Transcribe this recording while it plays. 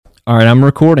All right, I'm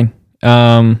recording.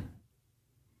 Yeah,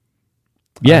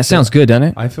 it sounds good, doesn't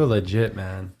it? I feel legit,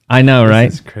 man. I know, right?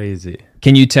 This is crazy.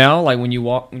 Can you tell, like, when you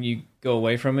go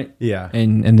away from it? Yeah.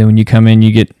 And then when you come in,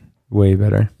 you get... Way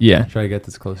better. Yeah. Should I get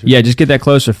this closer? Yeah, just get that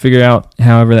closer. Figure out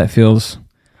however that feels.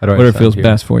 Whatever feels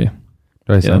best for you.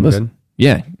 Do I sound good?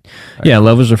 Yeah. Right. Yeah,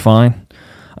 levels are fine.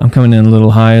 I'm coming in a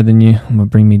little higher than you. I'm going to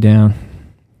bring me down.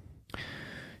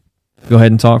 Go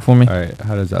ahead and talk for me. All right.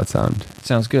 How does that sound?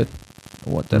 Sounds good.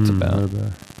 What that's about. A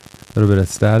little bit of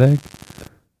static.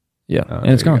 Yeah, Oh, and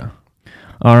it's gone. Go.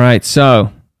 All right,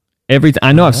 so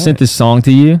I know I've sent this song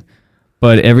to you,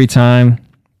 but every time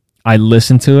I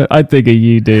listen to it, I think of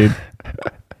you, dude.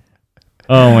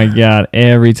 Oh my God,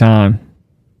 every time.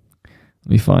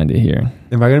 Let me find it here.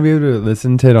 Am I going to be able to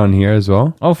listen to it on here as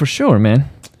well? Oh, for sure,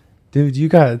 man. Dude, you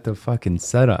got the fucking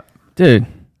setup. Dude,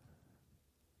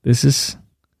 this is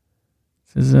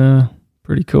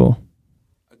pretty cool.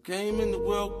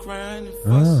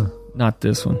 Not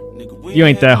this one. You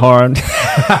ain't that hard.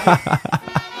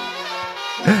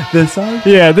 This song?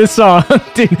 Yeah, this song.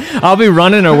 Dude, I'll be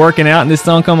running or working out and this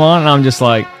song come on and I'm just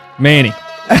like, Manny.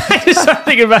 I just start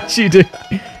thinking about you, dude.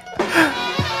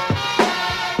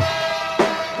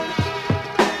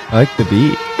 I like the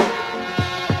beat.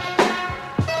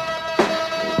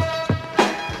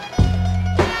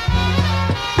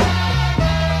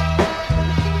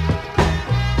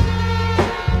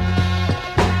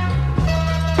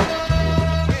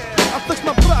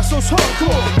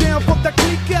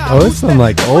 Oh, it's some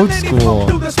like old school.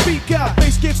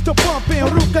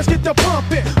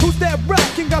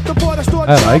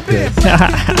 I like this.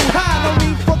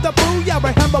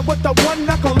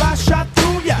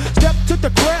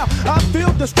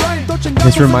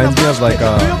 This reminds me of like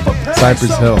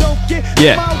Cypress Hill.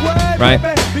 Yeah, right?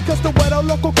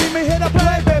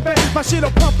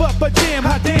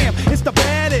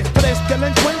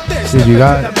 Dude, you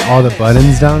got all the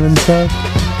buttons down and stuff?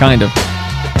 Kind of.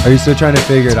 Are you still trying to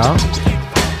figure it out?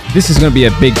 This is going to be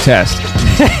a big test.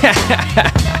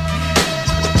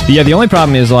 Yeah, the only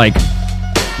problem is like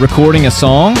recording a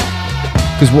song,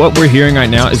 because what we're hearing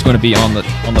right now is going to be on the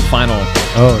final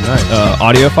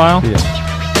audio file. Yeah.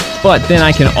 But then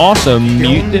I can also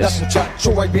mute this,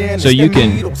 so you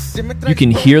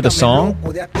can hear the song,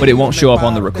 but it won't show up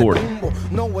on the recording.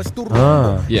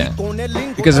 Yeah,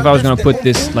 because if I was going to put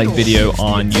this like video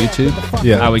on YouTube,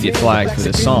 I would get flagged for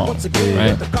this song,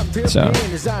 right? So,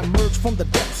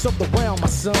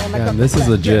 yeah, this is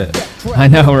legit. I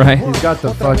know, right? He's got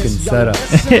the fucking setup.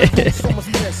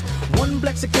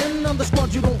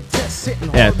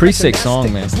 Yeah, pretty sick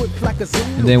song, man.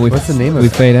 And then what's the name of it? We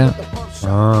fade out.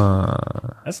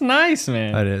 That's nice,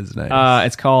 man. That is nice.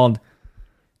 It's called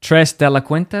Tres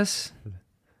Delinquentes.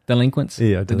 Delinquents?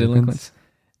 Yeah, The Delinquents.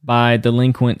 By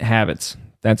Delinquent Habits.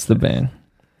 That's the band.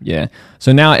 Yeah.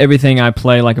 So now everything I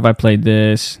play, like if I played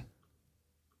this,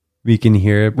 we can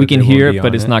hear it.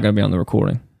 But it's not going to be on the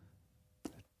recording.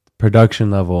 Production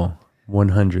level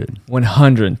 100.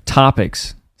 100.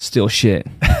 Topics, still shit.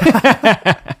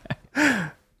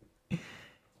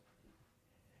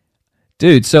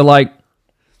 Dude, so like,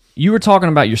 you were talking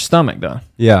about your stomach, though.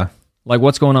 Yeah. Like,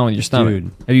 what's going on with your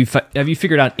stomach? Dude. Have you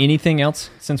figured out anything else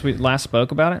since we last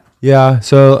spoke about it? Yeah.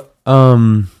 So,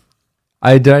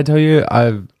 I tell you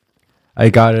I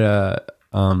got a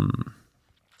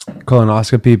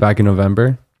colonoscopy back in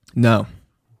November. No.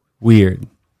 Weird.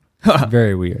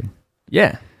 Very weird.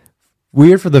 Yeah.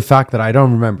 Weird for the fact that I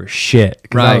don't remember shit.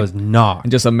 Right. I was knocked.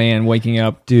 And just a man waking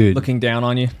up, dude, looking down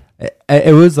on you.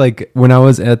 It was like when I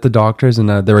was at the doctor's and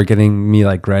they were getting me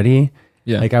like ready.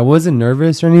 Yeah. Like I wasn't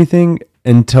nervous or anything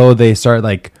until they start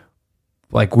like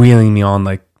wheeling me on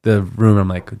like the room. I'm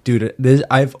like, dude,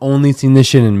 I've only seen this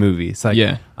shit in movies. Like,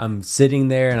 yeah. I'm sitting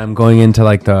there and I'm going into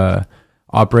like the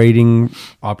operating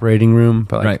room,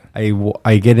 but like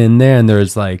I get in there and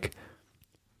there's like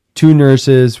two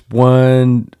nurses,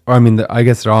 I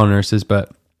guess they're all nurses,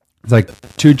 but it's like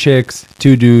two chicks,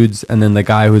 two dudes, and then the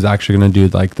guy who's actually gonna do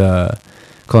like the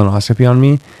colonoscopy on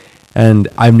me. And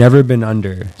I've never been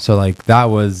under, so like that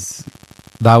was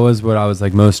what I was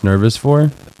like most nervous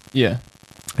for. Yeah.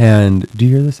 And do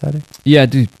you hear the static? Yeah,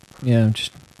 dude. Yeah,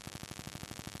 just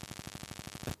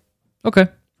okay.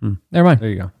 Never mind. There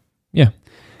you go. Yeah.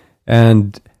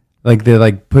 And like they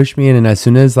like push me in, and as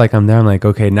soon as like I'm there, I'm like,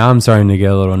 okay, now I'm starting to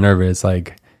get a little nervous.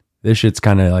 Like this shit's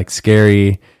kind of like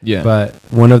scary. Yeah. But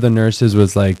one of the nurses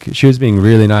was like, she was being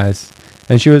really nice,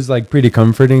 and she was like pretty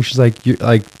comforting. She's like, you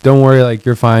like, don't worry, like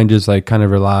you're fine. Just like kind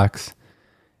of relax.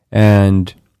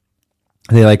 And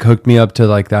they like hooked me up to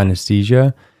like the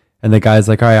anesthesia, and the guy's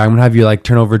like, all right, I'm gonna have you like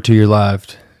turn over to your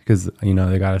left because you know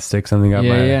they gotta stick something up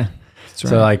my. Yeah.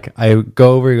 That's right. So like I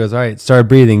go over, he goes, all right, start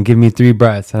breathing, give me 3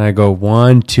 breaths. And I go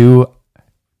 1, 2,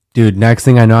 dude, next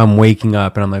thing I know, I'm waking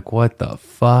up and I'm like, what the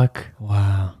fuck?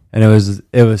 Wow. And it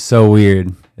was so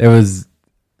weird.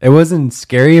 It wasn't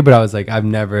scary, but I was like, I've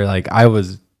never like, I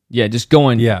was. Yeah, just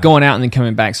going out and then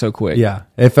coming back so quick. Yeah.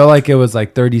 It felt like it was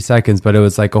like 30 seconds, but it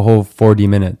was like a whole 40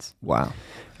 minutes. Wow.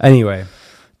 Anyway.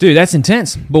 Dude, that's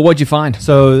intense. But what'd you find?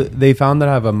 So they found that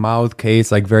I have a mild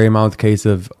case, like very mild case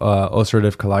of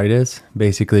ulcerative colitis,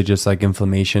 basically just like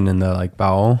inflammation in the like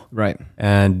bowel. Right.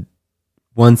 And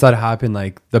once that happened,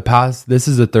 like this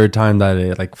is the 3rd time that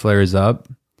it like flares up.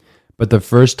 But the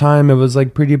first time it was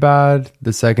like pretty bad.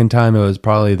 The second time it was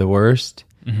probably the worst.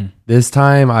 Mm-hmm. This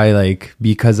time I like,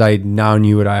 because I now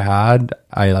knew what I had,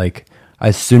 I like,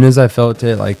 as soon as I felt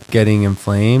it like getting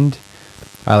inflamed,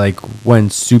 I like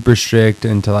went super strict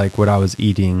into like what I was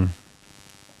eating.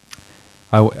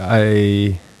 Go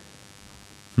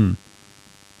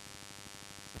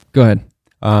ahead.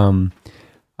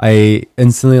 I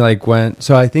instantly like went,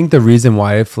 so I think the reason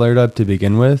why it flared up to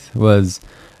begin with was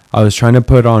I was trying to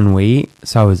put on weight,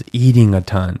 so I was eating a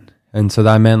ton. And so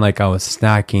that meant like I was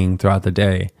snacking throughout the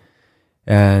day.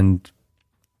 And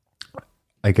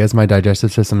I guess my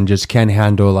digestive system just can't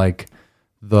handle like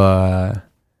the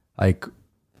like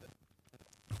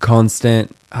constantly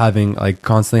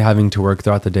having to work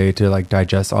throughout the day to like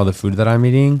digest all the food that I'm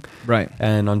eating. Right.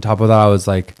 And on top of that, I was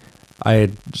like, I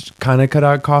had kind of cut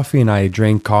out coffee, and I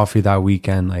drank coffee that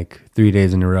weekend like 3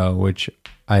 days in a row, which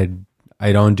I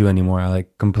don't do anymore. I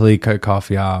like completely cut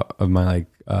coffee out of my like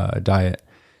diet.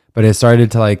 But it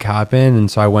started to like happen,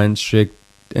 and so I went strict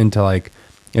into like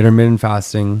intermittent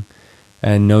fasting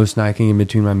and no snacking in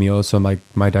between my meals, so like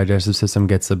my digestive system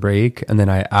gets a break. And then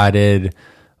I added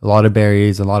a lot of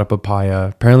berries, a lot of papaya.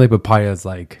 Apparently papaya is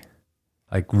like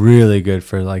really good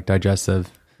for like digestive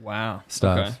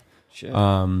stuff. Okay. Shit.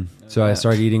 So I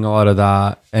started eating a lot of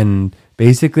that, and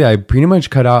basically I pretty much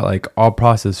cut out like all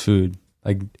processed food,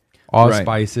 like all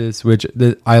spices, which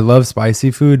I love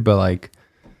spicy food, but like,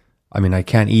 I mean, I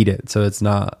can't eat it. So it's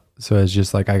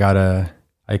just like, I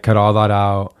cut all that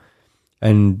out,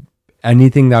 and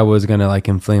anything that was going to like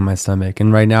inflame my stomach.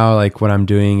 And right now, like what I'm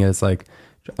doing is like,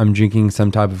 I'm drinking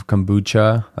some type of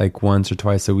kombucha like once or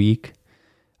twice a week,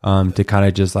 to kind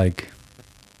of just like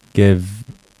give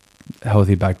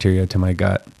healthy bacteria to my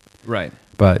gut. Right.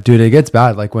 But dude, it gets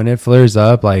bad. Like when it flares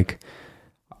up, like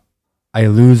I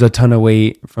lose a ton of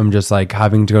weight from just like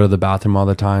having to go to the bathroom all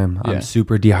the time. Yeah. I'm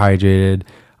super dehydrated.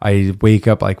 I wake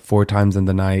up like 4 times in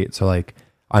the night. So like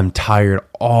I'm tired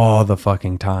all the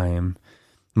fucking time.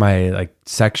 My like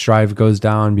sex drive goes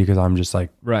down because I'm just like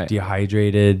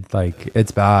dehydrated. Like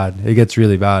it's bad. It gets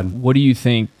really bad. What do you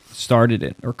think started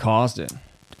it or caused it?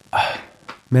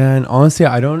 Man, honestly,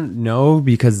 I don't know,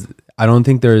 because I don't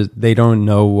think they don't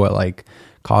know what like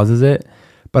causes it.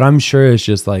 But I'm sure it's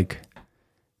just like,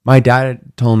 my dad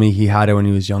told me he had it when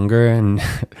he was younger, and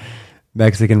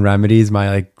Mexican remedies, my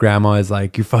like grandma is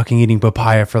like, you're fucking eating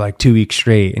papaya for like 2 weeks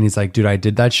straight. And he's like, dude, I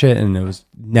did that shit and it was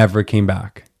never came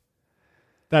back.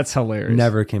 That's hilarious.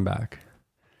 Never came back.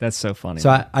 That's so funny.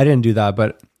 So I didn't do that,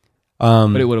 but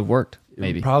it would have worked.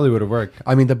 Maybe it probably would have worked.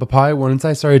 I mean, the papaya, once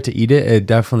I started to eat it, it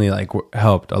definitely like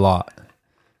helped a lot.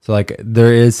 So like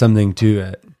there is something to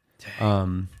it.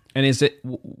 And is it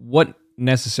what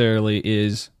necessarily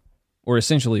is, or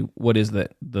essentially what is the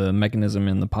mechanism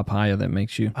in the papaya that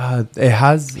makes you it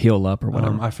has heal up or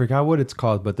whatever? I forgot what it's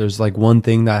called, but there's like one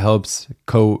thing that helps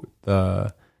coat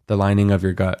the lining of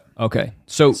your gut. Okay.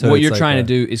 So what you're trying to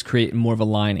do is create more of a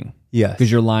lining. Yes.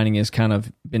 Because your lining has kind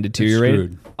of been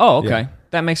deteriorated. Oh, okay. Yeah.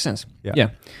 That makes sense.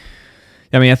 Yeah.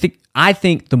 I mean, I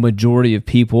think the majority of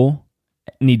people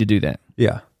need to do that.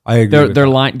 Yeah. I agree. They're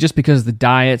lying just because the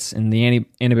diets and the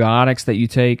antibiotics that you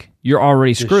take, you're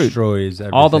already screwed. Destroys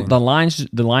everything. All the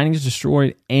lining is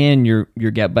destroyed, and your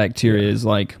gut bacteria is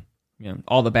like,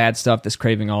 all the bad stuff that's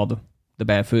craving all the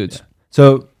bad foods. Yeah.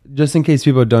 So just in case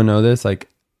people don't know this, like,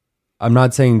 I'm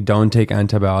not saying don't take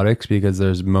antibiotics, because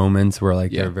there's moments where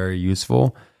like they're very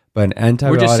useful. But an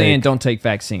antibiotic... We're just saying don't take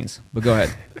vaccines, but go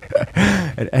ahead.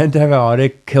 An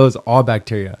antibiotic kills all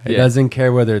bacteria. It doesn't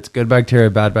care whether it's good bacteria or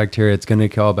bad bacteria. It's going to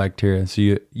kill all bacteria. So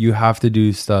you have to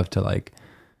do stuff to like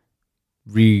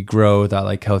regrow that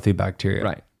like healthy bacteria.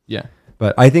 Right. Yeah.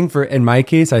 But I think in my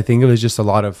case, I think it was just a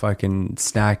lot of fucking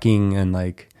snacking, and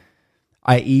like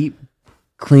I eat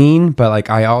clean, but like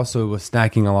I also was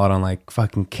snacking a lot on like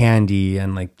fucking candy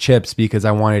and like chips because I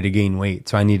wanted to gain weight,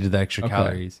 so I needed the extra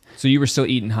calories. So you were still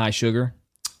eating high sugar?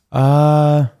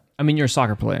 I mean, you're a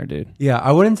soccer player, dude. Yeah,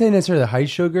 I wouldn't say necessarily high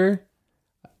sugar.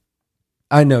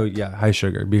 I know, high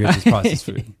sugar because it's processed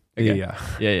food. Okay.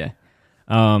 Yeah.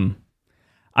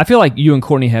 I feel like you and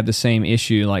Courtney have the same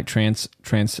issue, like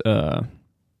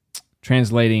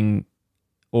translating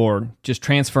or just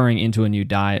transferring into a new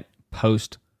diet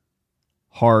post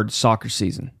hard soccer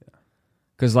season.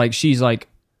 Because like she's like,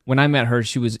 when I met her,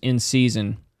 she was in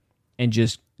season and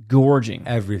just gorging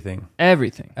Everything. I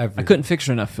couldn't fix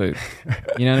her enough food.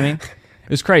 You know what I mean? It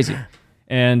was crazy.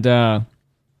 And I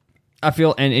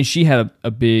feel, and she had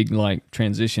a big like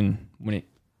transition when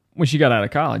she got out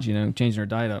of college, you know, changing her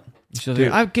diet up. She's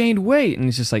like, I've gained weight, and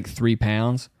it's just like 3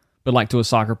 pounds. But like to a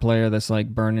soccer player that's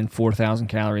like burning 4,000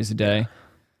 calories a day,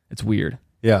 it's weird.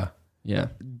 Yeah. Yeah.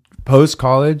 Post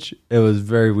college, it was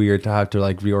very weird to have to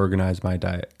like reorganize my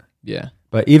diet. Yeah.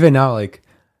 But even now, like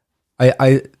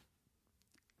I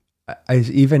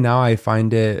even now I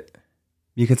find it,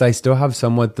 because I still have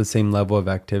somewhat the same level of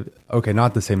activity. Okay,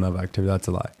 not the same level of activity. That's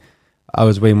a lie. I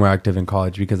was way more active in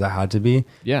college because I had to be.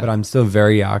 Yeah. But I'm still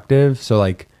very active. So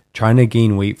like trying to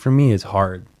gain weight for me is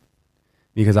hard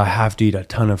because I have to eat a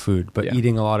ton of food. But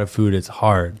eating a lot of food is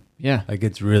hard. Yeah. Like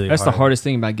it's really That's hard. the hardest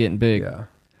thing about getting big. Yeah.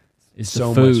 Is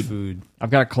so the food. much food. I've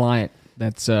got a client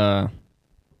that's would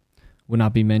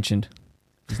not be mentioned.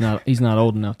 He's not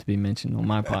old enough to be mentioned on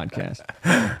my podcast.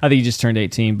 I think he just turned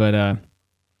 18, but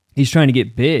he's trying to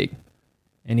get big.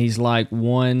 And he's like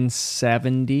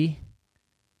 170,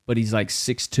 but he's like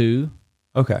 6'2".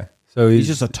 Okay. So he's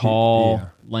just a tall,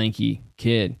 lanky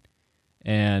kid.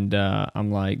 And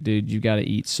I'm like, dude, you got to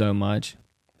eat so much.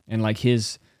 And like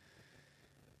his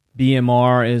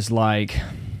BMR is like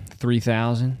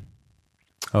 3,000.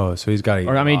 Oh, so he's got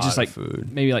to eat just like food.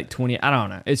 Maybe like 20. I don't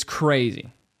know. It's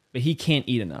crazy. But he can't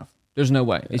eat enough. There's no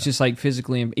way. Yeah. It's just like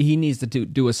physically, he needs to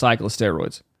do a cycle of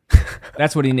steroids.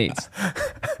 That's what he needs.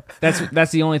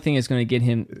 That's the only thing that's going to get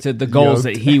him to the goals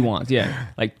that he wants. Yeah.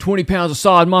 Like 20 pounds of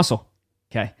solid muscle.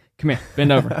 Okay. Come here.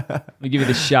 Bend over. Let me give you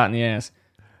this shot in the ass.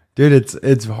 Dude,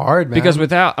 it's hard, man. Because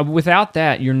without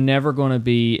that, you're never going to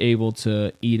be able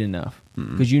to eat enough.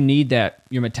 Because you need that,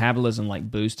 your metabolism like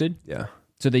boosted. Yeah.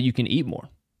 So that you can eat more.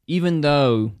 Even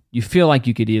though you feel like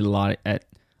you could eat a lot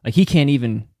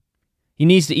he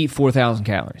needs to eat 4,000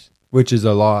 calories. Which is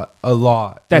a lot.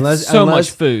 That's much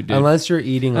food, dude. Unless you're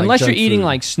eating like food.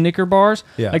 Like Snicker bars,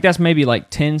 like that's maybe like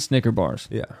 10 Snicker bars.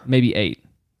 Yeah. Maybe 8.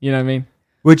 You know what I mean?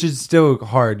 Which is still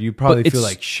hard. You probably feel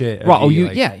like shit. Right.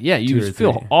 You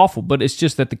feel awful, but it's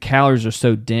just that the calories are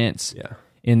so dense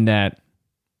in that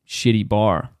shitty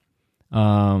bar.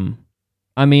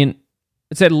 I mean,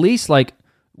 it's at least like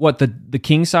what the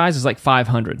king size is like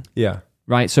 500. Yeah.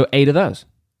 Right? So 8 of those.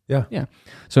 Yeah. Yeah.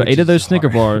 So 8 of those Snicker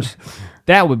bars,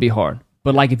 that would be hard.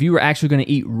 But like if you were actually going to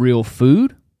eat real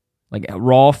food, like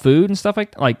raw food and stuff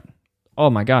like oh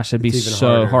my gosh, that'd be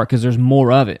so hard because there's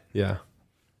more of it. Yeah.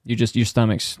 Your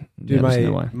stomach's... Dude,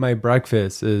 my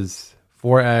breakfast is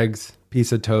 4 eggs,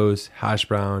 piece of toast, hash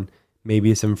brown,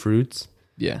 maybe some fruits.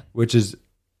 Yeah. Which is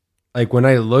like when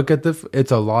I look at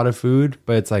it's a lot of food,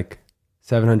 but it's like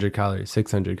 700 calories,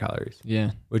 600 calories.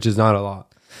 Yeah. Which is not a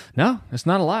lot. No, it's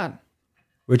not a lot.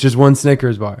 Which is 1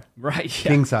 Snickers bar. Right. Yeah.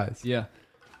 King size. Yeah.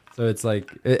 So it's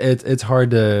like, it's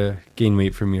hard to gain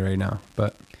weight for me right now,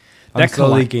 but I'm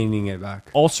slowly gaining it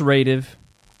back. Ulcerative.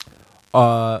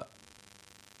 I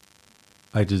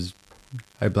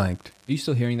blanked. Are you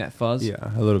still hearing that fuzz? Yeah,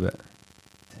 a little bit.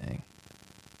 Dang.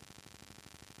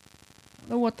 I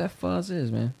don't know what that fuzz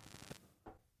is, man.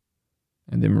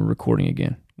 And then we're recording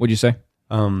again. What'd you say?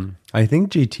 I think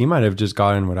GT might have just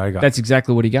gotten what I got. That's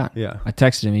exactly what he got. Yeah. I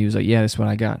texted him. He was like, yeah, that's what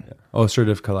I got. Yeah.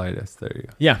 Ulcerative colitis. There you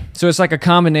go. Yeah. So it's like a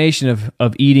combination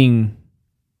of eating,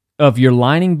 of your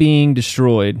lining being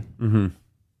destroyed. Mm-hmm.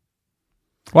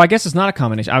 Well, I guess it's not a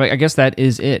combination. I guess that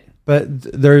is it. But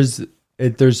there's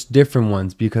different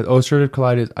ones because ulcerative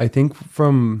colitis, I think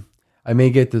I may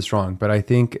get this wrong, but I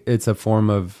think it's a form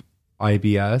of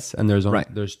IBS, and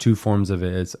there's 2 forms of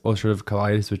it. It's ulcerative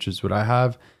colitis, which is what I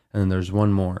have, and then there's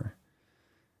one more.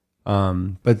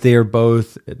 But they are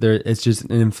both it's just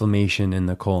an inflammation in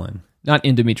the colon. Not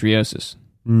endometriosis.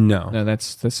 No,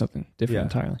 that's something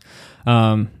different entirely.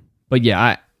 But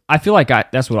yeah, I feel like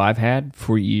that's what I've had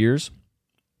for years.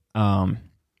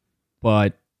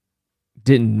 But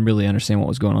didn't really understand what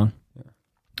was going on. Yeah.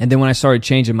 And then when I started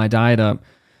changing my diet up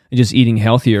and just eating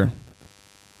healthier,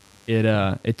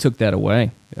 it took that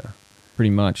away. Yeah.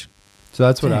 Pretty much. So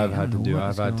that's what I've had to do.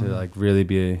 I've had to like really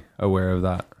be aware of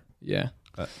that. Yeah.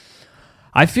 But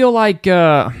I feel like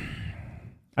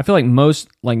most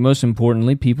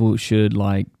importantly, people should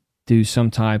like do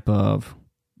some type of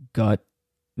gut,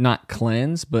 not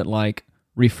cleanse, but like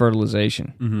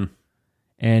refertilization. Mm-hmm.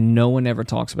 And no one ever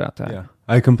talks about that. Yeah,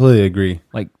 I completely agree.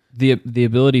 Like the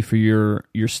ability for your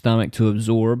stomach to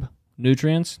absorb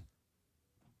nutrients,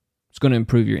 It's going to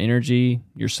improve your energy,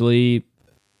 your sleep,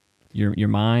 your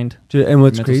mind. Dude, and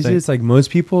what's crazy state. is like most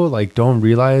people like don't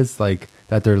realize like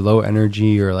that they're low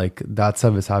energy or like that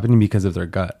stuff is happening because of their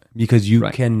gut, because you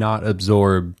cannot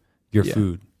absorb your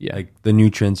food. Yeah. Like the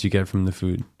nutrients you get from the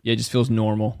food. Yeah, it just feels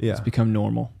normal. Yeah. It's become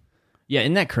normal. Yeah,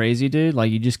 isn't that crazy, dude?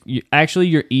 Like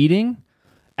you're eating.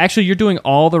 Actually, you're doing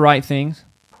all the right things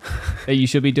that you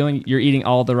should be doing. You're eating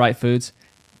all the right foods.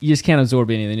 You just can't absorb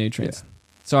any of the nutrients. Yeah.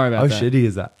 Sorry about that. How shitty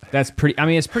is that? That's pretty. I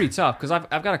mean, it's pretty tough because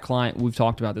I've got a client. We've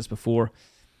talked about this before,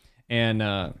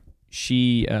 and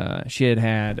she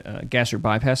had gastric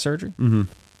bypass surgery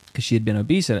because she had been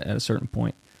obese at a certain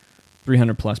point,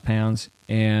 300 plus pounds,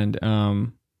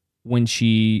 and when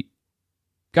she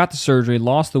got the surgery,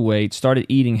 lost the weight, started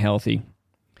eating healthy,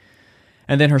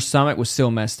 and then her stomach was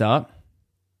still messed up.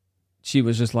 She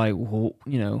was just like, well,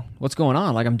 you know, what's going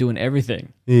on? Like, I'm doing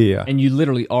everything. Yeah. And you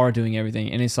literally are doing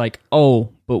everything. And it's like,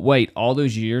 oh, but wait, all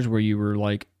those years where you were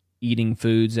like eating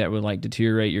foods that would like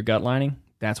deteriorate your gut lining,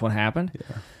 that's what happened.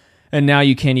 Yeah. And now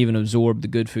you can't even absorb the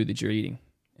good food that you're eating.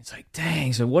 It's like,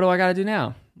 dang, so what do I got to do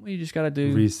now? Well, you just got to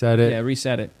do... Reset it. Yeah,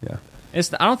 reset it. Yeah.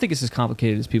 I don't think it's as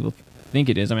complicated as people think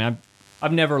it is. I mean,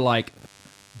 I've never like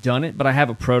done it, but I have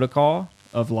a protocol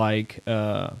of like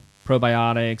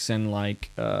probiotics and like...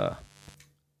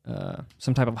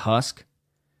 some type of husk.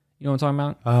 You know what I'm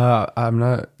talking about? I'm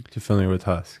not too familiar with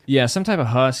husk. Yeah, some type of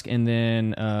husk and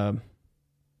then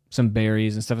some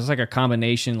berries and stuff. It's like a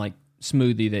combination like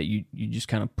smoothie that you just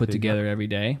kind of put together every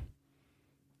day.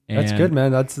 And that's good,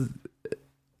 man.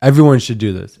 Everyone should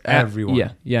do this. Everyone.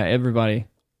 Yeah, everybody.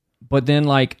 But then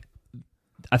like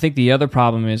I think the other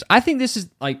problem is I think this is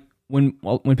like when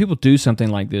people do something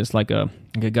like this, like a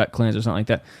gut cleanse or something like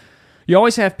that, you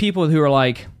always have people who are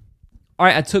like, all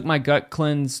right, I took my gut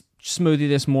cleanse smoothie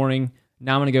this morning.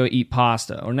 Now I'm going to go eat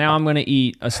pasta, or now I'm going to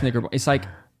eat a Snicker bar. It's like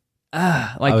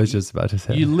I was just about to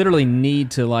say, you literally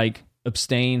need to like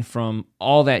abstain from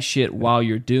all that shit while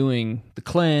you're doing the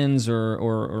cleanse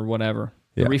or whatever,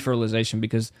 the refertilization,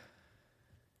 because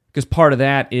part of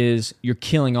that is you're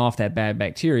killing off that bad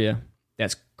bacteria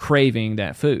that's craving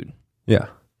that food. Yeah.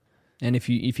 And if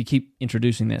you keep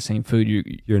introducing that same food,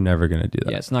 you're never going to do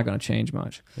that. Yeah, it's not going to change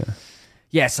much. Yeah.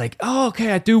 Yeah, it's like, oh,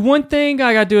 okay, I do one thing,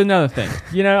 I got to do another thing.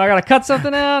 You know, I got to cut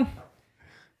something out.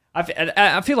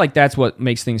 I feel like that's what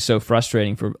makes things so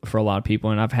frustrating for a lot of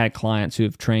people. And I've had clients who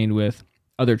have trained with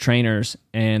other trainers,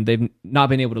 and they've not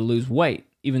been able to lose weight,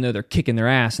 even though they're kicking their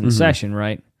ass in the session,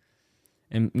 right?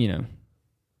 And, you know,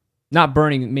 not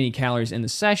burning many calories in the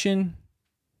session,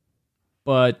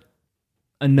 but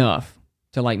enough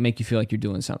to, like, make you feel like you're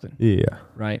doing something. Yeah.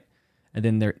 Right? And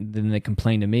then they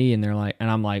complain to me, and they're like, and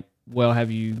I'm like, well,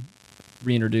 have you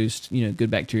reintroduced, you know, good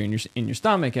bacteria in your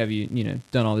stomach? Have you, you know,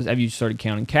 done all this? Have you started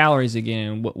counting calories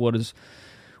again?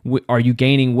 Are you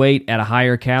gaining weight at a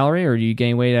higher calorie, or do you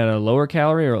gain weight at a lower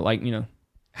calorie, or like, you know,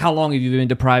 how long have you been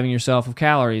depriving yourself of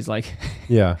calories? Like,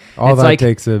 yeah, all that like,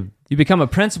 takes you become a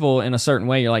principal in a certain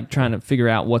way. You're like trying to figure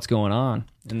out what's going on,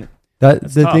 and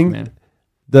that's the tough, thing, man.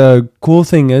 The cool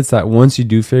thing is that once you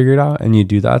do figure it out and you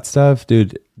do that stuff,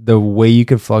 dude, the way you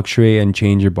can fluctuate and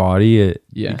change your body, it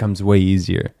becomes way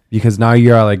easier, because now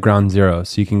you're at like ground zero.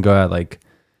 So you can go at like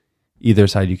either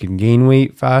side. You can gain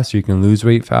weight fast, or you can lose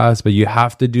weight fast, but you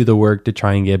have to do the work to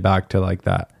try and get back to like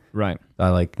that. Right. That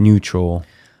like neutral.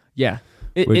 Yeah.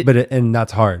 And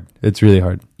that's hard. It's really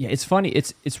hard. Yeah. It's funny.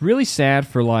 It's really sad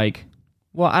for like,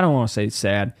 well, I don't want to say it's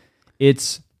sad.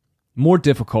 It's more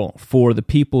difficult for the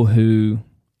people who,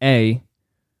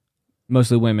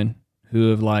 mostly women,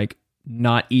 who have like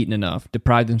not eaten enough,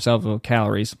 deprived themselves of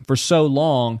calories for so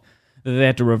long that they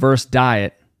have to reverse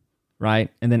diet,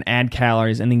 right? And then add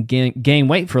calories and then gain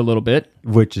weight for a little bit.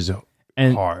 Which is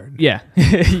hard. Yeah.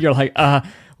 You're like,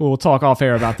 we'll talk off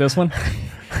air about this one.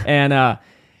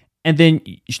 And then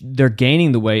they're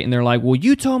gaining the weight, and they're like, well,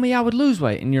 you told me I would lose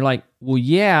weight. And you're like, well,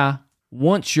 yeah,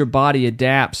 once your body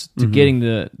adapts to getting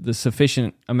the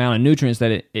sufficient amount of nutrients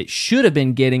that it should have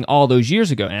been getting all those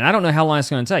years ago. And I don't know how long it's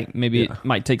going to take. Maybe it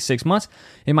might take 6 months.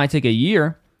 It might take a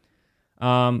year.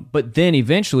 But then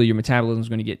eventually your metabolism is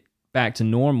going to get back to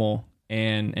normal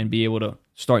and be able to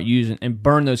start using and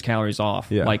burn those calories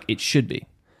off like it should be.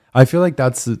 I feel like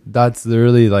that's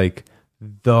literally like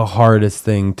the hardest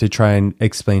thing to try and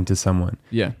explain to someone.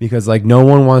 Yeah. Because like no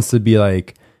one wants to be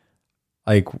like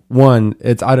one,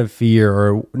 it's out of fear,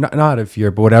 or not out of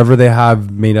fear, but whatever they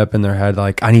have made up in their head,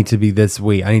 like I need to be this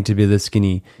weight, I need to be this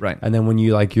skinny. Right. And then when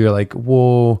you're like,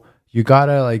 well, you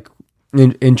gotta like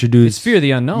introduce, it's fear of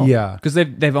the unknown. Yeah. Because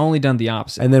they've only done the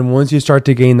opposite. And then once you start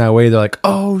to gain that weight, they're like,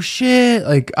 oh shit,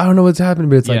 like I don't know what's happening,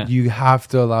 but it's like you have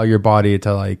to allow your body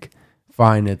to like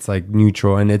find its like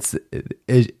neutral, and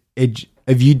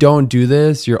if you don't do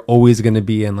this, you're always going to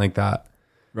be in like that,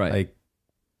 right? Like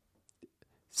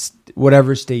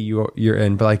whatever state you're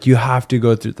in, but like you have to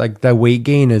go through like that weight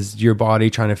gain is your body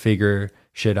trying to figure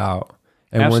shit out.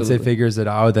 And Absolutely. once it figures it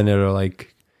out, then it'll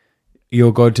like,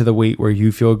 you'll go to the weight where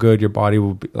you feel good. Your body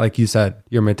will be, like you said,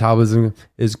 your metabolism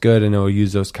is good and it will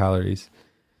use those calories.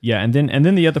 Yeah. And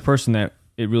then the other person that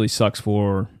it really sucks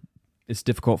for, it's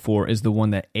difficult for, is the one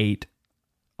that ate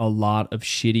a lot of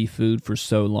shitty food for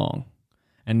so long.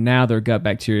 And now their gut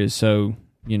bacteria is so,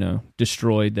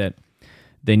 destroyed that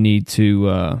they need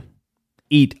to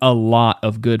eat a lot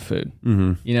of good food.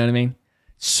 Mm-hmm. You know what I mean?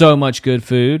 So much good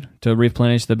food to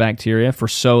replenish the bacteria for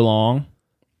so long.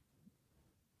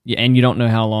 Yeah, and you don't know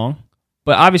how long.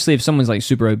 But obviously, if someone's like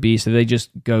super obese, if they just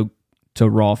go to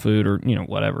raw food or,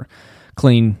 whatever,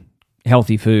 clean,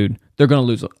 healthy food, they're going to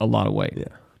lose a lot of weight. Yeah.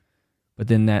 But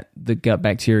then the gut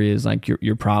bacteria is like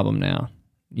your problem now.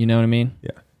 You know what I mean?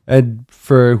 Yeah. And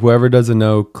for whoever doesn't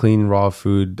know, clean raw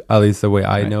food, at least the way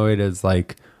I know it, is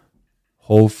like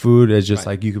whole food is just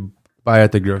like you could buy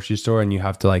at the grocery store and you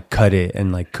have to like cut it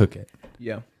and like cook it.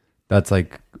 Yeah. That's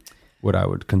like what I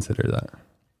would consider that.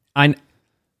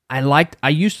 I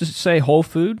used to say whole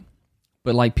food,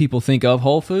 but like people think of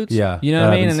Whole Foods. Yeah. You know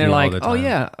what I mean? And they're like, oh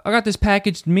yeah, I got this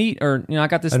packaged meat, or I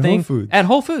got this thing at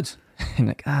Whole Foods. And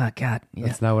like, God, yeah.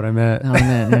 That's not what I meant. No, I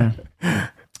meant,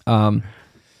 yeah.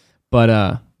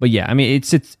 But yeah, I mean,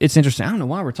 it's interesting. I don't know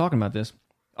why we're talking about this.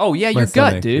 Oh yeah, your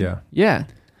gut, dude. Yeah.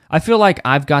 I feel like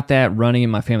I've got that running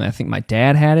in my family. I think my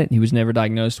dad had it. He was never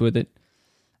diagnosed with it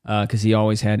because he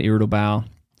always had irritable bowel.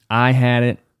 I had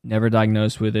it, never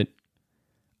diagnosed with it.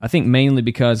 I think mainly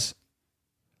because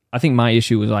I think my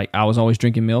issue was like I was always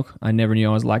drinking milk. I never knew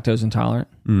I was lactose intolerant.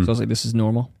 So I was like, this is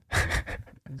normal.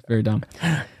 It's very dumb.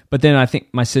 But then I think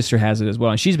my sister has it as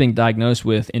well. And she's been diagnosed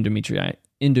with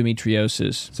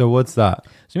endometriosis. So what's that?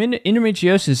 So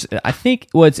endometriosis, I think,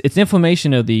 it's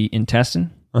inflammation of the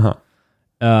intestine. Uh-huh.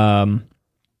 And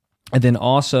then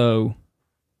also,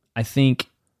 I think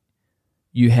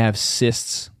you have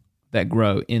cysts that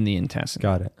grow in the intestine.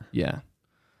 Got it. Yeah.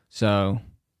 So,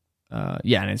 and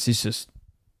it's just,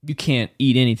 you can't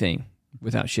eat anything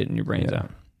without shitting your brains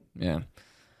out. Yeah.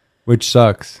 Which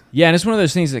sucks. Yeah, and it's one of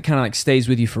those things that kind of like stays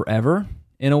with you forever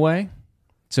in a way.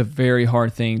 It's a very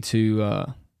hard thing to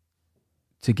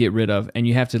get rid of, and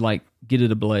you have to like get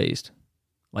it ablazed,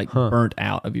 like burnt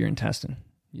out of your intestine.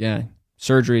 Yeah.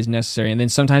 Surgery is necessary, and then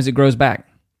sometimes it grows back.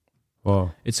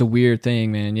 Whoa. It's a weird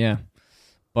thing, man. Yeah.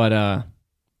 But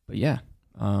yeah.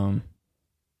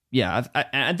 Yeah.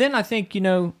 And then I think,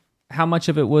 how much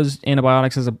of it was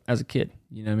antibiotics as a kid.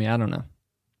 You know what I mean? I don't know.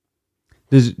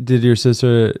 Did your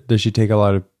sister, does she take a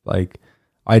lot of, like,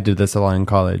 I did this a lot in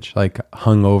college, like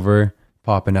hungover,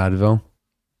 pop an Advil?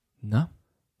 No.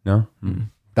 No? Mm-hmm.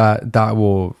 That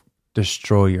will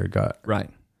destroy your gut. Right.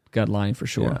 Gut line for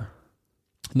sure. Yeah.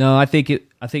 No, I think it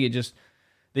just,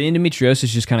 the endometriosis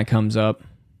just kind of comes up,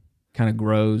 kind of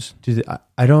grows. Dude,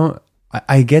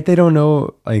 I get they don't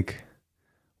know, like,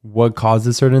 what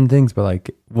causes certain things, but like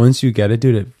once you get it,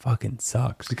 dude, it fucking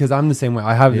sucks. Because I'm the same way.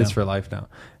 I have this for life now.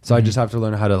 So I just have to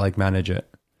learn how to like manage it.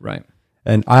 Right.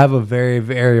 And I have a very,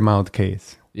 very mild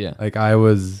case. Yeah. Like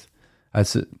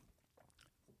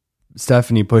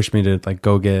Stephanie pushed me to like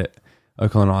go get a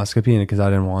colonoscopy because I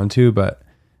didn't want to, but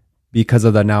because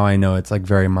of that now I know it's like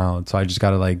very mild. So I just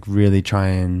got to like really try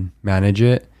and manage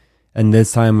it. And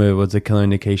this time it was a killer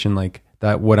indication like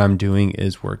that what I'm doing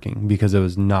is working because it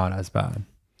was not as bad.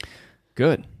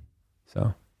 Good.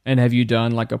 So. And have you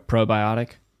done like a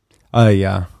probiotic?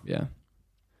 Yeah. Yeah.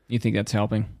 You think that's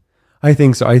helping? I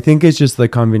think so. I think it's just the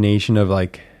combination of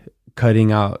like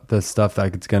cutting out the stuff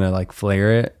that it's going to like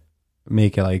flare it,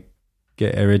 make it like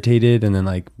get irritated, and then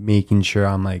like making sure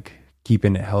I'm like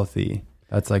keeping it healthy.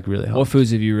 That's like really helpful. What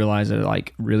foods have you realized that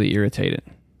like really irritate it?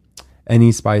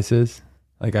 Any spices.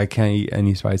 Like I can't eat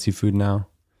any spicy food now.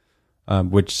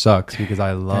 Which sucks because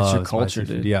I love that's your culture,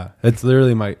 dude. Food. Yeah, it's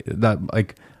literally my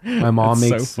mom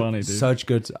makes so funny, dude. Such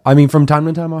good. I mean, from time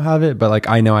to time I'll have it, but like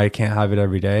I know I can't have it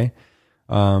every day.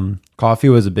 Coffee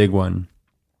was a big one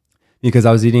because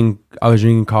I was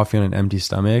drinking coffee on an empty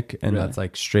stomach, and that's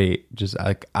like straight, just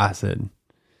like acid.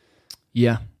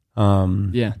 Yeah.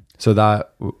 Yeah. So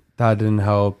that didn't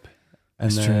help,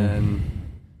 and that's then true.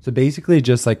 So basically,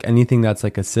 just like anything that's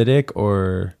like acidic,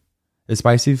 or is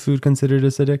spicy food considered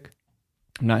acidic?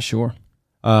 I'm not sure.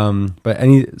 But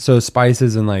so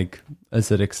spices and like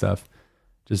acidic stuff,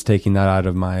 just taking that out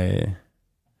of my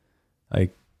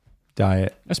like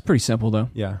diet. That's pretty simple though.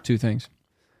 Yeah. 2 things.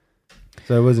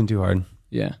 So it wasn't too hard.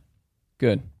 Yeah.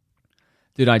 Good.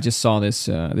 Dude, I just saw this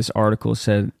article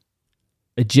said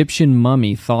Egyptian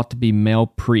mummy thought to be male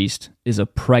priest is a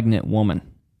pregnant woman.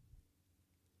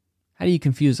 How do you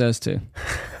confuse those two?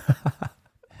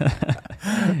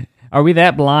 Are we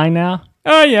that blind now?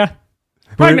 Oh, yeah.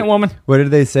 Pregnant woman. What did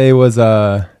they say was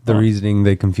the reasoning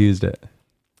they confused it?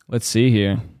 Let's see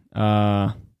here.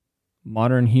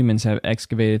 Modern humans have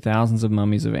excavated thousands of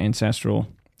mummies of ancestral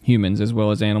humans as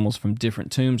well as animals from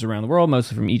different tombs around the world,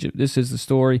 mostly from Egypt. This is the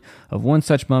story of one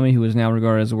such mummy who is now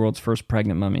regarded as the world's first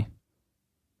pregnant mummy.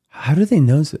 How do they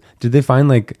know? Did they find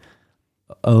like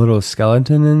a little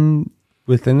skeleton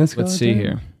within a skeleton? Let's see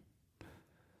here.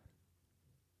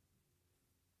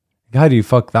 How do you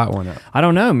fuck that one up? I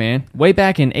don't know, man. Way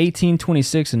back in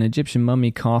 1826, an Egyptian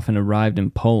mummy coffin arrived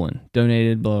in Poland.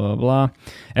 Donated, blah, blah, blah.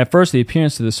 At first, the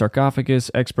appearance of the sarcophagus,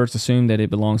 experts assumed that it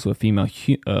belongs to a female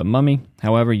mummy.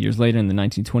 However, years later, in the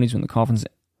 1920s, when the coffin's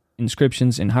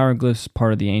inscriptions and hieroglyphs,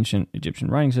 part of the ancient Egyptian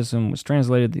writing system, was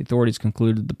translated, the authorities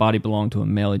concluded the body belonged to a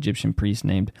male Egyptian priest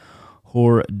named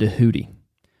Hor-Dahudi.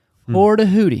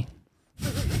 Hor-Dahudi.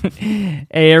 Hey,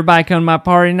 everybody come to my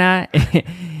party tonight?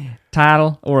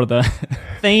 Title or the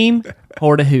theme,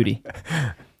 Hor-Dahudi.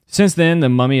 Since then, the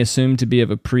mummy assumed to be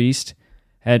a priest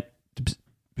had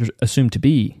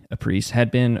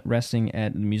been resting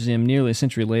at the museum. Nearly a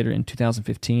century later, in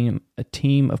 2015, a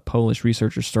team of Polish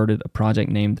researchers started a project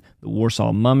named the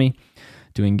Warsaw Mummy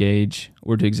to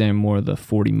examine more of the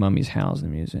 40 mummies housed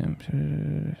in the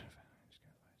museum.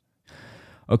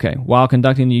 Okay, while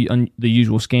conducting the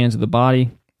usual scans of the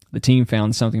body, the team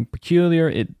found something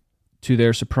peculiar. To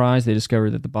their surprise, they discovered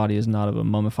that the body is not of a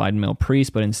mummified male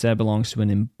priest, but instead belongs to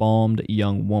an embalmed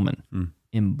young woman.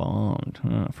 Embalmed.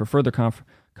 For further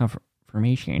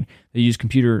confirmation, they used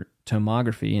computer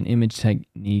tomography, an image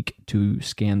technique, to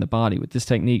scan the body. With this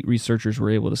technique, researchers were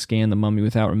able to scan the mummy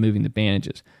without removing the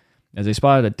bandages. As they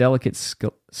spotted a delicate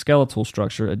skeletal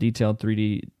structure, a detailed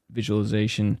 3D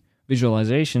visualization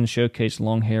showcased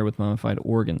long hair with mummified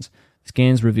organs.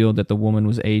 Scans revealed that the woman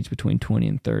was aged between 20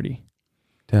 and 30.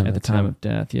 At the time of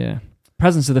death, yeah.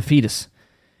 Presence of the fetus.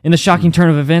 In the shocking turn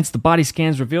of events, the body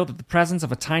scans revealed that the presence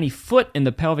of a tiny foot in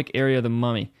the pelvic area of the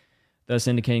mummy, thus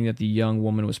indicating that the young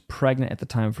woman was pregnant at the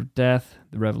time of her death.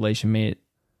 The revelation made it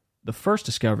the first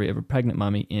discovery of a pregnant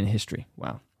mummy in history.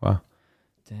 Wow.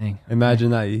 Dang.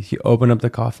 Imagine that. You open up the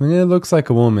coffin, it looks like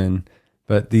a woman,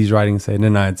 but these writings say,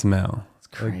 no, it's male. It's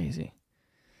crazy.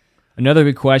 Another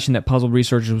big question that puzzled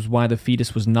researchers was why the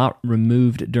fetus was not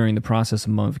removed during the process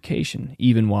of mummification,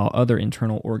 even while other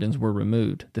internal organs were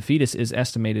removed. The fetus is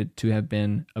estimated to have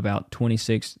been about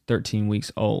 13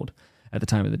 weeks old at the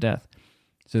time of the death.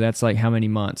 So that's like how many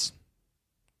months?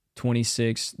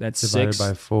 26, that's divided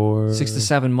by 4. 6 to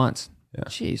 7 months. Yeah.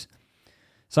 Jeez.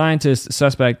 Scientists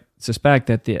suspect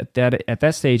that at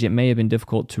that stage it may have been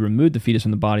difficult to remove the fetus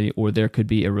from the body, or there could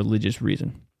be a religious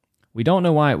reason. We don't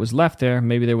know why it was left there.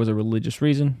 Maybe there was a religious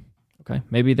reason. Okay.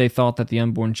 Maybe they thought that the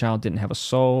unborn child didn't have a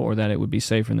soul, or that it would be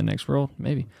safer in the next world.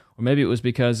 Maybe. Or maybe it was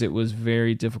because it was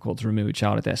very difficult to remove a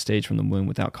child at that stage from the womb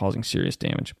without causing serious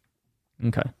damage.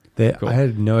 Okay. Cool. I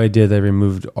had no idea they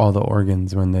removed all the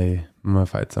organs when they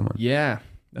mummified someone. Yeah.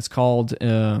 That's called...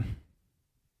 well,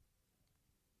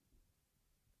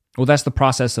 that's the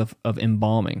process of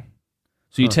embalming.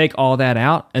 So you take all that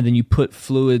out, and then you put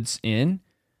fluids in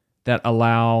that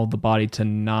allow the body to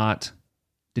not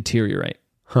deteriorate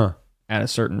at a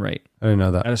certain rate. I didn't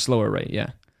know that. At a slower rate,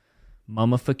 yeah.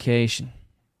 Mummification.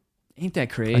 Ain't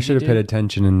that crazy? I should have paid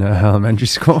attention in elementary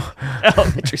school.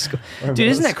 Elementary school. Dude,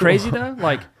 isn't that crazy though?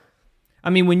 Like,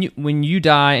 I mean, when you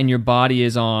die and your body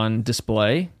is on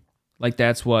display, like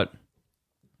that's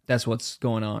what's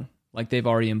going on. Like they've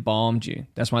already embalmed you.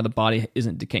 That's why the body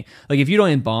isn't decaying. Like if you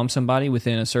don't embalm somebody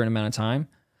within a certain amount of time,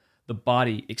 the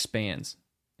body expands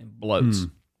and bloats.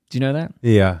 Do you know that?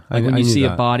 Yeah. Like when you see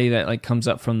a body that like comes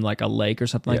up from like a lake or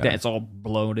something like that, it's all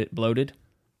bloated.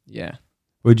 Yeah.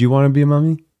 Would you want to be a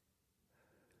mummy?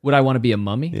 Would I want to be a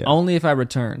mummy? Yeah. Only if I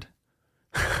returned.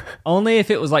 Only if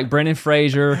it was like Brendan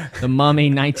Fraser, The Mummy,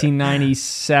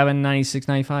 1997, 96,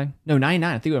 95. No,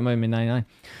 99. I think it might have been 99.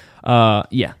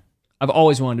 Yeah. I've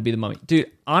always wanted to be the mummy.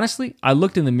 Dude, honestly, I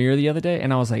looked in the mirror the other day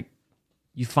and I was like,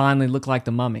 you finally look like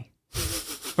the mummy.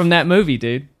 From that movie,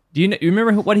 dude. Do you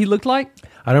remember what he looked like?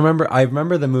 I don't remember. I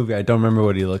remember the movie. I don't remember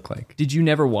what he looked like. Did you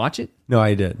never watch it? No,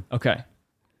 I did. Okay.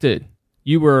 Dude,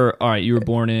 you were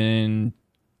born in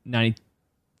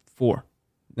 94.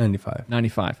 95.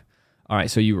 95. All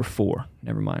right, so you were 4.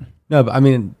 Never mind. No, but I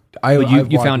mean,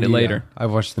 you found it later.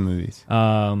 I've watched the movies.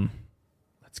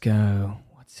 Let's go.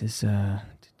 What's his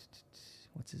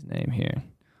name here?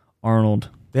 Arnold.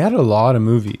 They had a lot of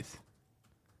movies.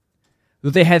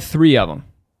 They had 3 of them,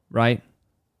 right?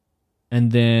 And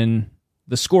then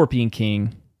the Scorpion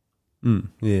King.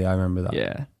 Yeah, I remember that.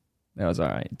 Yeah, that was all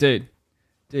right. Dude,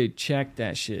 check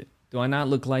that shit. Do I not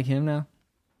look like him now?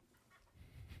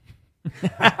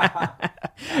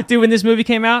 Dude, when this movie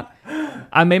came out,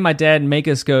 I made my dad make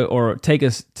us go or take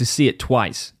us to see it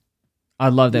twice. I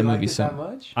love that movie so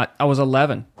much. I was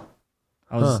 11.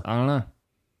 I don't know.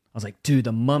 I was like, dude,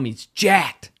 the Mummy's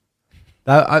jacked.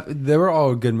 They were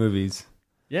all good movies.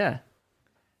 Yeah.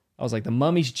 I was like, the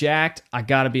Mummy's jacked. I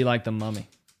got to be like the Mummy.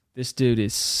 This dude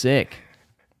is sick.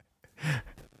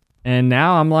 And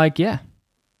now I'm like, yeah,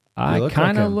 I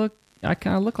kind of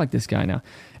look like this guy now.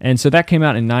 And so that came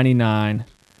out in 99,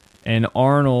 and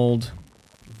Arnold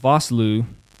Vosloo,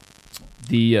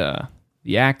 the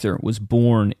actor, was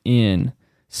born in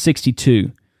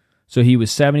 62. So he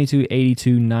was 72,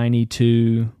 82,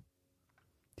 92.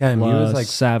 Damn, he was like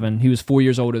 7. He was 4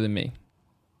 years older than me.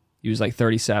 He was like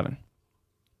 37.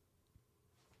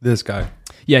 This guy.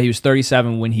 Yeah, he was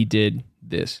 37 when he did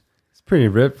this. It's pretty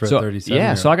ripped for 37.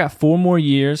 Yeah, so I got 4 more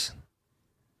years.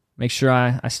 Make sure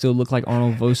I still look like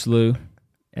Arnold Vosloo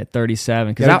at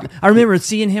 37. Because I remember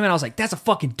seeing him and I was like, that's a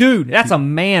fucking dude. That's a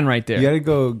man right there. You got to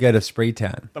go get a spray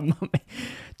tan.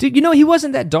 Dude, he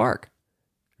wasn't that dark.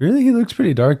 Really? He looks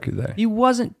pretty dark there. He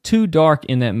wasn't too dark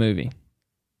in that movie.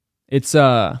 It's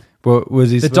But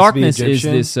was he the supposed darkness to be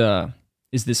Egyptian?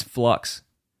 is this flux.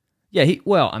 Yeah, he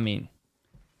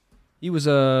was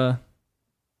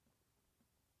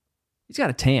he's got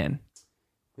a tan.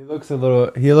 He looks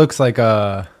like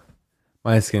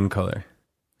my skin color.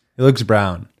 He looks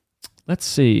brown. Let's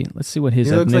see what his ethnicity is.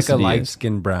 He looks like a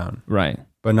light-skinned brown. Right.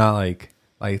 But not like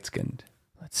light-skinned.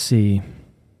 Let's see.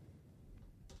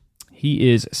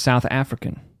 He is South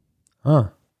African. Huh.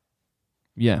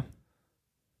 Yeah.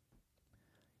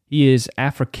 He is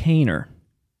Afrikaner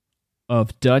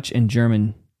of Dutch and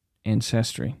German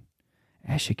ancestry.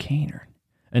 Afrikaner,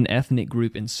 an ethnic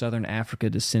group in southern Africa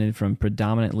descended from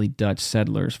predominantly Dutch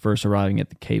settlers first arriving at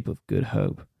the Cape of Good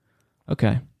Hope.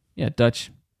 Okay. Yeah,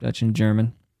 Dutch and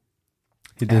German.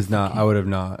 He does not. I would have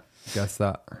not guessed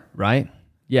that. Right?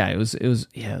 Yeah, it was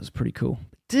pretty cool.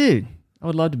 Dude, I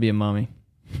would love to be a mummy.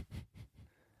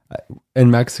 In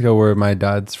Mexico, where my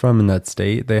dad's from, in that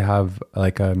state, they have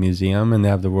like a museum and they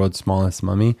have the world's smallest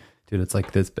mummy. Dude, it's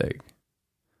like this big.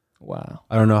 Wow.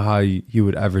 I don't know how you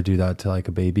would ever do that to like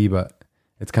a baby, but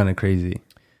it's kind of crazy.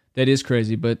 That is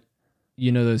crazy, but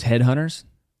you know those headhunters?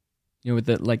 With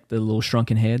the little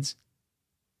shrunken heads?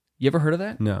 You ever heard of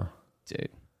that? No. Dude,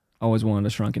 I always wanted a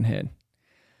shrunken head.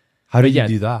 How did you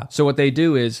do that? So what they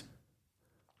do is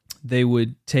they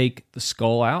would take the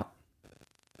skull out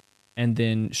and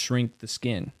then shrink the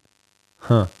skin.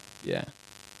 Huh. Yeah.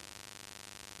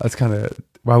 That's kind of...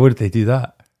 Why would they do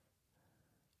that?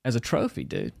 As a trophy,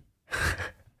 dude.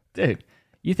 Dude,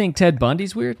 you think Ted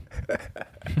Bundy's weird?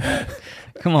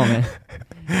 Come on, man.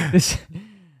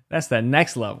 That's that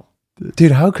next level.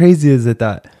 Dude, how crazy is it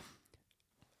that...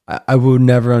 I will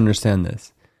never understand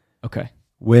this. Okay.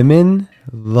 Women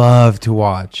love to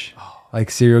watch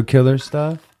like serial killer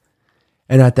stuff.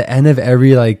 And at the end of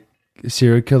every like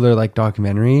serial killer like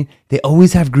documentary, they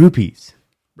always have groupies.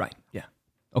 Right. Yeah.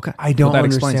 Okay. I don't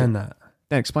understand that.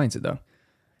 That explains it though.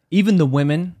 Even the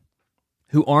women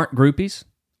who aren't groupies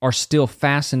are still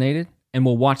fascinated and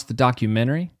will watch the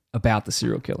documentary about the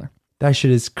serial killer. That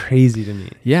shit is crazy to me.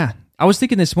 Yeah. I was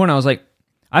thinking this morning, I was like,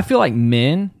 I feel like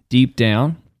men deep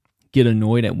down get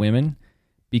annoyed at women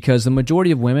because the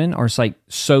majority of women are like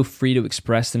so free to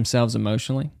express themselves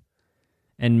emotionally,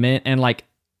 and men and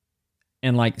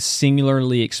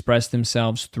singularly express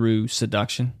themselves through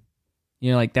seduction.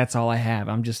 Like that's all I have.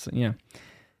 I'm just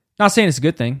not saying it's a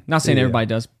good thing. Not saying everybody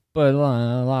does, but a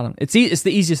lot of them. It's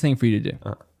the easiest thing for you to do.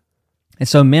 And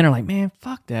so men are like, man,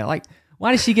 fuck that. Like,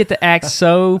 why does she get to act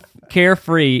so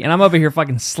carefree? And I'm over here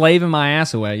fucking slaving my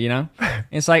ass away. And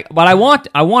it's like, but I want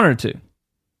her to.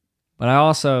 But I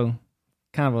also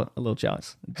kind of a little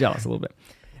jealous a little bit.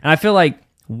 And I feel like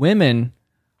women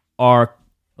are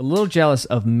a little jealous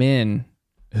of men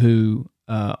who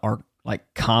are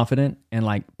like confident and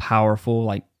like powerful,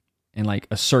 like and like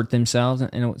assert themselves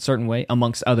in a certain way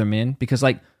amongst other men. Because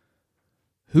like,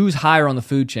 who's higher on the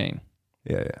food chain?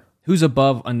 Yeah. Who's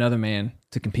above another man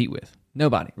to compete with?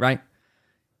 Nobody, right?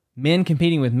 Men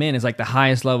competing with men is like the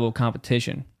highest level of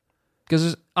competition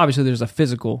because obviously there's a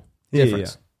physical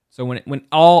difference. Yeah. So when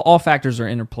all factors are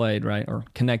interplayed, right, or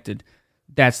connected,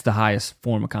 that's the highest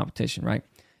form of competition, right?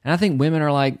 And I think women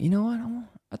are like, you know what?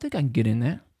 I think I can get in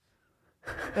that.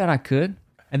 Bet I could.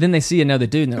 And then they see another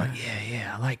dude and they're like,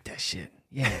 yeah, I like that shit.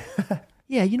 Yeah.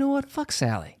 Yeah, you know what? Fuck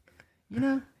Sally.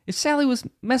 If Sally was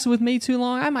messing with me too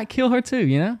long, I might kill her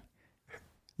too,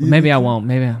 Maybe I won't.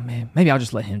 Maybe I'll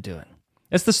just let him do it.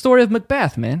 It's the story of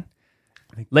Macbeth, man.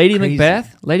 Like Lady crazy.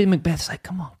 Macbeth's like,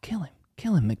 come on, kill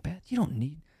him, Macbeth.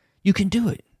 You can do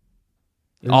it.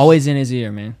 Always in his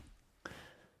ear, man.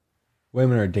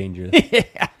 Women are dangerous.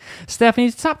 Yeah.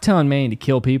 Stephanie, stop telling Manny to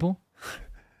kill people.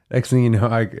 Next thing you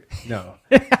know, no,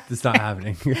 it's not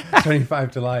happening.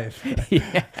 25 to life.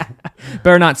 Yeah.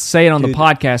 Better not say it on the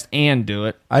podcast and do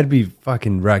it. I'd be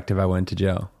fucking wrecked if I went to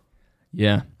jail.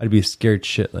 Yeah. I'd be scared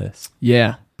shitless.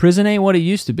 Yeah. Prison ain't what it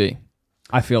used to be,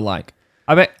 I feel like.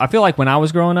 I feel like when I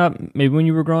was growing up, maybe when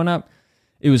you were growing up,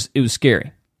 it was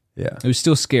scary. Yeah. It was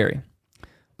still scary.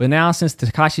 But now since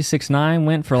Tekashi 6ix9ine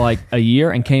went for like a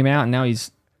year and came out and now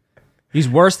he's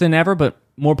worse than ever but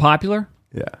more popular.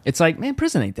 Yeah. It's like, man,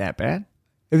 prison ain't that bad.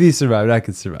 If he survived, I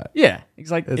could survive. Yeah.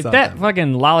 He's like, It's if not that that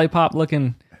fucking lollipop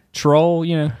looking troll,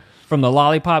 from the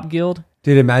Lollipop Guild.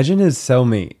 Dude, imagine his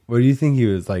cellmate. What do you think he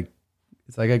was like?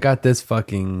 It's like, I got this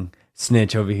fucking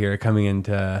snitch over here coming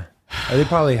into... They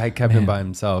probably had kept him by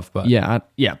himself, but... Yeah,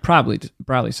 probably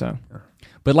so.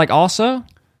 But like also,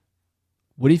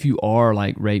 what if you are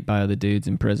like raped by other dudes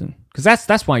in prison? Because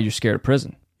that's why you're scared of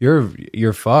prison.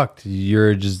 You're fucked.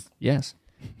 You're just yeah,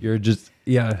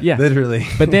 literally.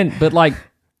 But then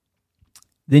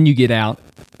you get out,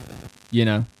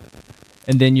 and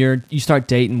then you start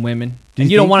dating women,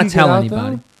 and you don't want to tell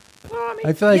anybody. Well, I mean,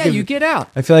 I feel like you get out.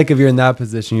 I feel like if you're in that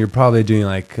position, you're probably doing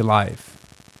like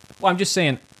life. Well, I'm just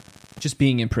saying, just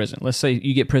being in prison. Let's say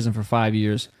you get prison for 5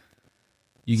 years,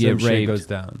 you get raped, shit goes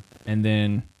down, and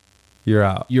then you're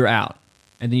out,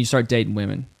 and then you start dating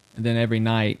women, and then every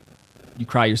night you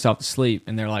cry yourself to sleep,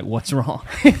 and they're like, "What's wrong?"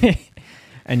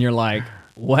 And you're like,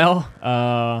 "Well,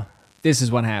 this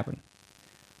is what happened."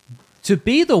 To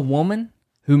be the woman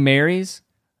who marries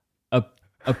a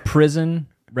prison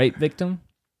rape victim,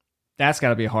 that's got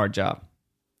to be a hard job.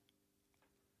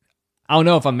 I don't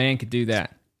know if a man could do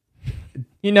that.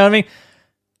 You know what I mean?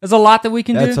 There's a lot that we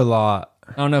can do. That's a lot.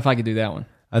 I don't know if I could do that one.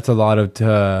 That's a lot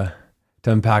to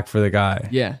unpack for the guy.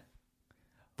 Yeah.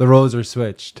 The roles are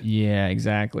switched. Yeah,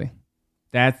 exactly.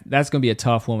 That's going to be a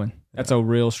tough woman. That's a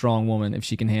real strong woman if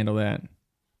she can handle that.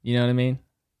 You know what I mean?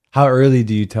 How early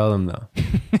do you tell them though?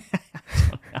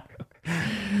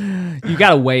 You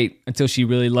got to wait until she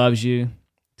really loves you.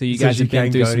 Till you guys have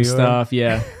been through some stuff.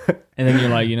 Yeah. And then you're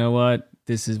like, you know what?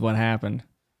 This is what happened.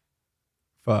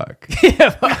 Fuck. Yeah,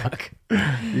 fuck.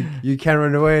 You can't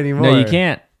run away anymore. No, you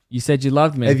can't. You said you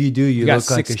loved me. If you do, you got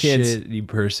look like a 6 kids. shitty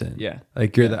person. Yeah.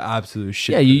 Like you're the absolute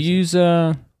shit. Yeah, you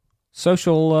person. use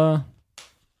social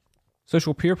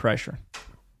peer pressure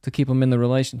to keep them in the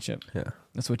relationship. Yeah.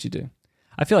 That's what you do.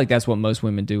 I feel like that's what most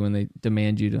women do when they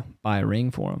demand you to buy a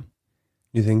ring for them.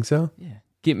 You think so? Yeah.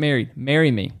 Get married.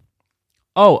 Marry me.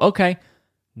 Oh, okay.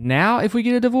 Now, if we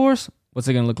get a divorce, what's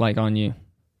it going to look like on you?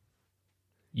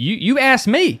 You asked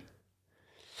me.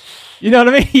 You know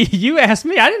what I mean? You asked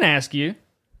me. I didn't ask you.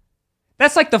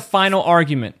 That's like the final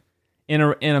argument in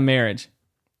a marriage.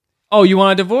 Oh, you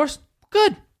want a divorce?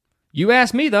 Good. You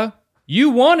asked me, though. You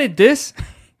wanted this.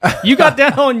 You got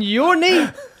down on your knee.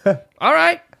 All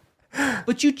right.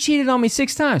 But you cheated on me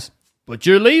 6 times. But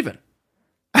you're leaving.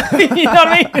 You know what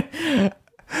I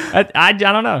mean? I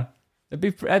don't know.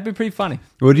 That'd be pretty funny.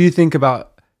 What do you think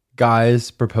about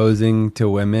guys proposing to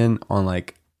women on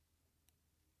like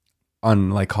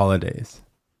holidays?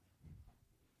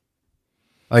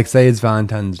 Like say it's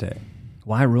Valentine's Day.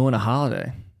 Why ruin a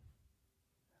holiday?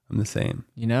 I'm the same.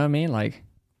 You know what I mean? Like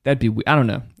that'd be, I don't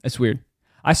know. It's weird.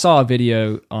 I saw a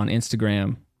video on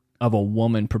Instagram of a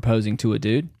woman proposing to a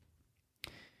dude.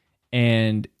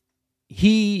 And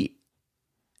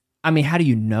how do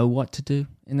you know what to do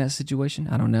in that situation?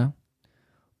 I don't know.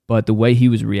 But the way he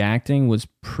was reacting was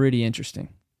pretty interesting.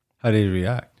 How did he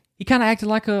react? He kind of acted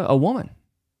like a woman.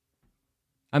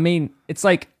 I mean, it's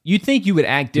like, you'd think you would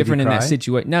act different in that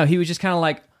situation. No, he was just kind of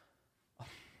like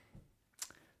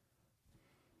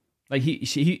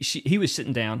he was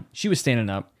sitting down. She was standing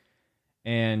up.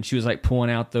 And she was like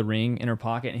pulling out the ring in her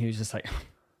pocket. And he was just like,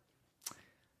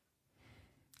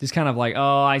 just kind of like,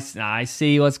 oh, I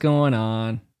see what's going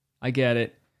on. I get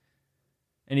it.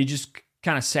 And he just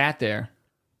kind of sat there.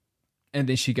 And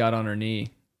then she got on her knee.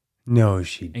 No,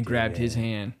 she didn't. And grabbed his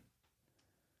hand.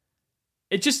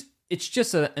 It's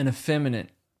just an effeminate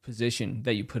position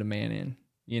that you put a man in,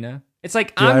 you know? It's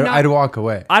like, dude, I'd walk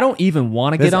away. I don't even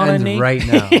want to get on a knee. Right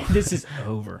now. This is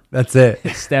over. That's it.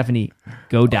 Stephanie,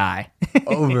 go die.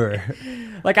 Over.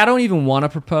 Like, I don't even want to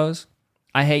propose.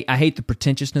 I hate the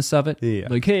pretentiousness of it. Yeah.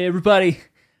 Like, hey, everybody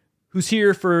who's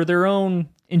here for their own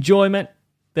enjoyment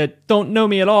that don't know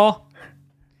me at all,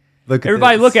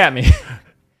 everybody look at me. And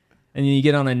then you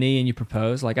get on a knee and you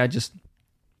propose. Like, I don't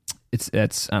know.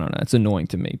 It's annoying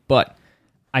to me. But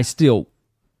I still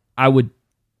I would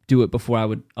do it before I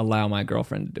would allow my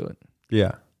girlfriend to do it.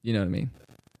 Yeah. You know what I mean?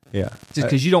 Yeah. Just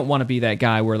because you don't want to be that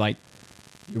guy where like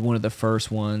you're one of the first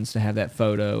ones to have that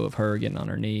photo of her getting on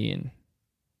her knee. And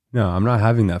no, I'm not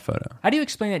having that photo. how do you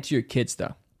explain that to your kids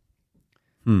though?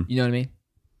 You know what I mean?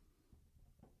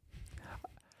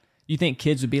 You think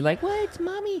kids would be like, "Well, it's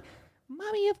mommy.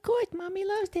 Mommy, of course, mommy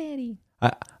loves daddy."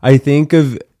 I think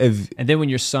of and then when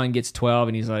your son gets 12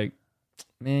 and he's like,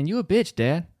 "Man, you a bitch,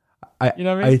 dad." You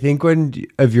know what I mean? I think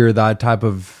if you're that type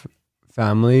of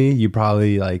family, you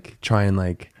probably like try and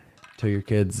like tell your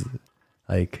kids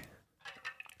like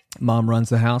mom runs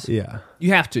the house. Yeah.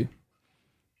 You have to.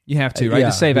 You have to, right? Yeah,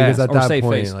 to save because ass at or that save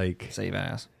point, face. like save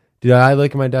ass. Dude, I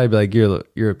look at my dad and be like,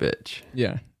 you're a bitch.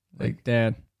 Yeah. Like,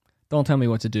 Dad, don't tell me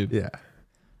what to do. Yeah.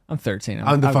 I'm 13.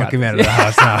 I'm the fucking man of the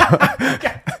house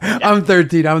now. I'm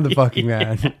 13. I'm the fucking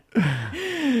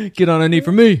man. Get on a knee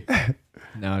for me.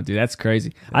 No, dude, that's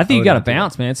crazy. I think you got to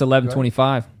bounce, man. It's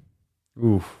 11:25.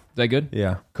 Oof. Is that good?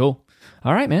 Yeah. Cool.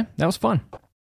 All right, man. That was fun.